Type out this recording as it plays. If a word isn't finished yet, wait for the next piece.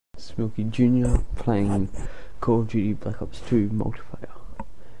Smilky Jr. playing Call of Duty Black Ops 2 multiplayer,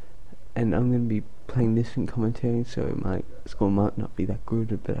 and I'm going to be playing this and commentating, so my score might not be that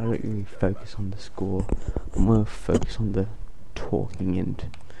good, but I don't really focus on the score. I'm more focused on the talking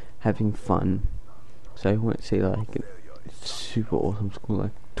and having fun, so I won't see like a super awesome score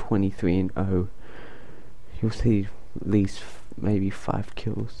like 23-0. You'll see at least maybe 5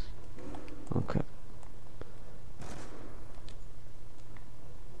 kills. Okay.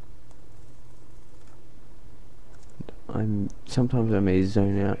 Sometimes I may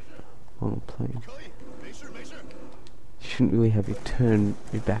zone out while I'm playing. You shouldn't really have your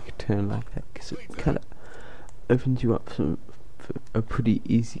back turn like that, because it kind of opens you up for a pretty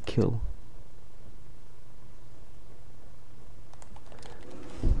easy kill.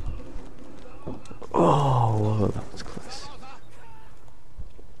 Oh, whoa, that was close.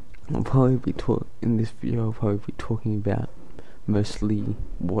 I'll probably be in this video. I'll probably be talking about mostly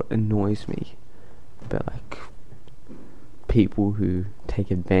what annoys me about like people who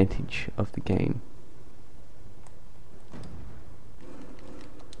take advantage of the game.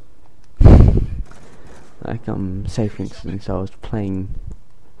 Like say for instance, I was playing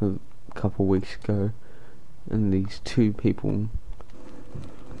a couple weeks ago, and these 2 people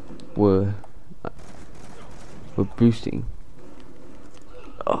were boosting.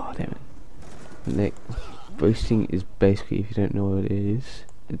 Oh damn it! Boosting is basically, if you don't know what it is,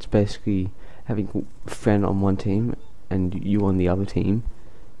 it's basically having a friend on one team and you on the other team,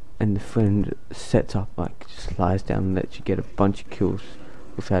 and the friend sets up, like, just lies down and lets you get a bunch of kills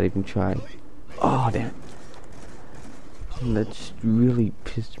without even trying. Oh damn it! And that just really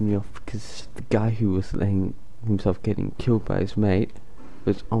pissed me off, because the guy who was letting himself getting killed by his mate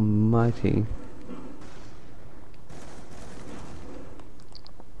was on my team.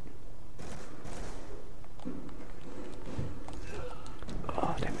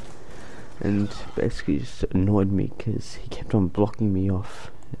 Oh damn it! And basically just annoyed me because he kept on blocking me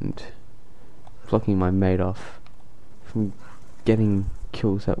off and blocking my mate off from getting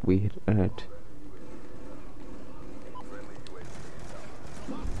kills that we had earned.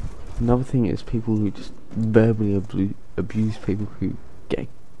 Another thing is people who just verbally abuse people who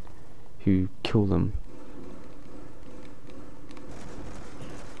kill them.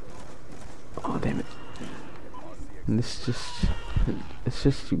 Oh damn it! And it's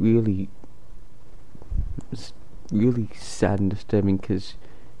just really sad and disturbing, because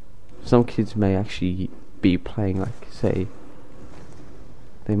some kids may actually be playing, like, say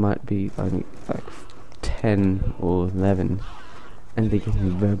they might be only like 10 or 11, and they're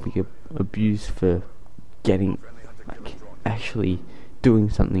getting verbally abused for getting, like, actually doing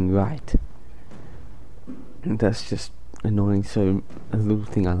something right. And that's just annoying. So a little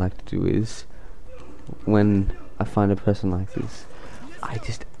thing I like to do is, when I find a person like this, I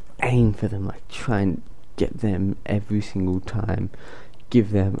just aim for them, like try and get them every single time,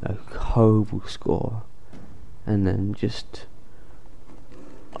 give them a horrible score, and then just,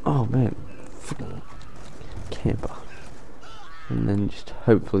 oh man, camper. And then just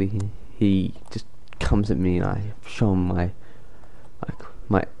hopefully he just comes at me and I show him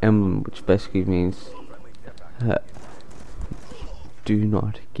my emblem, which basically means do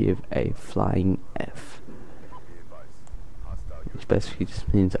not give a flying F. Which basically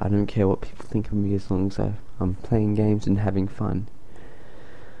just means I don't care what people think of me, as long as I'm playing games and having fun.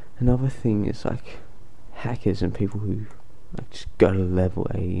 Another thing is like hackers and people who like just go to level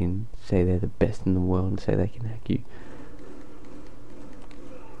A and say they're the best in the world and say they can hack you.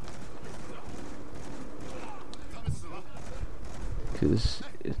 Because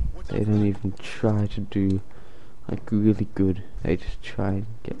they don't even try to do like really good. They just try and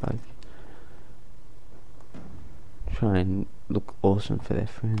get try and look awesome for their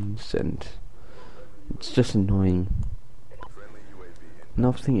friends, and it's just annoying.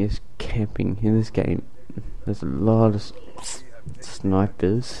 Another thing is camping. In this game there's a lot of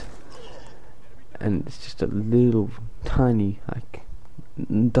snipers, and it's just a little tiny, like,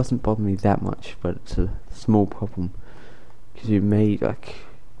 it doesn't bother me that much, but it's a small problem, because you may like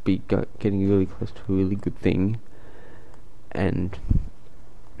be getting really close to a really good thing and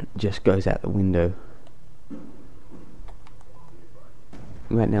it just goes out the window.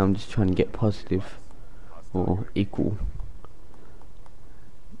 Right now I'm just trying to get positive or equal.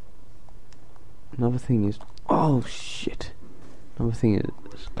 Another thing is, oh shit, another thing is,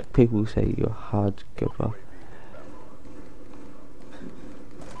 like, people say you're hard to give up.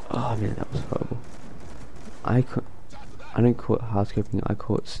 Oh man, that was horrible. I don't call it hard scoping, I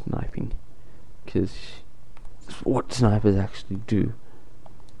call it sniping, because it's what snipers actually do.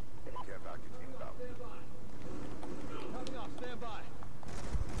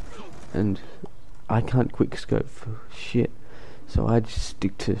 and I can't quick scope for shit, so I just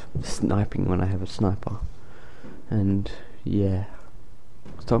stick to sniping when I have a sniper. And yeah,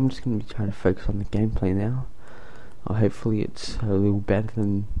 so I'm just going to be trying to focus on the gameplay now. Hopefully it's a little better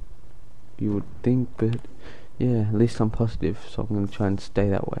than you would think, but yeah, at least I'm positive, so I'm going to try and stay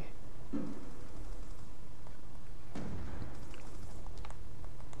that way.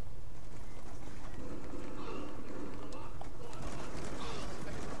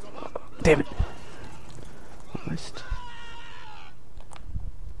 Damn it! Almost.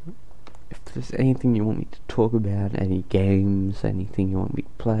 If there's anything you want me to talk about, any games, anything you want me to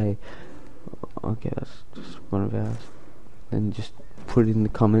play, okay, that's just one of ours, then just put it in the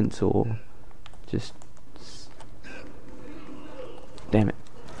comments, or just... Damn it.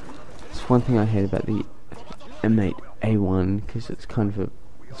 It's one thing I hate about the M8 A1, because it's kind of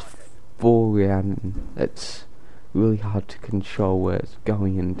it's 4 round, and it's really hard to control where it's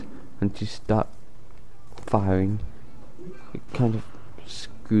going, and you start firing, it kind of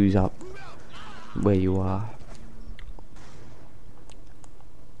screws up where you are.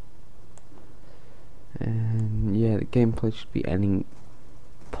 And yeah, the gameplay should be ending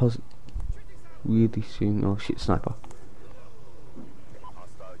really soon. Oh shit, sniper.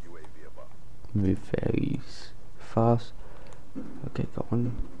 Move very fast. Okay, got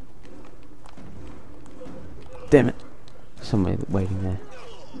one. Damn it! Somebody waiting there.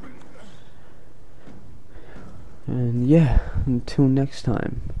 And yeah, until next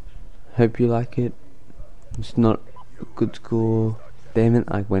time. Hope you like it. It's not a good score. Damn it,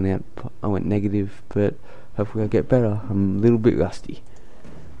 I went negative, but hopefully I get better. I'm a little bit rusty.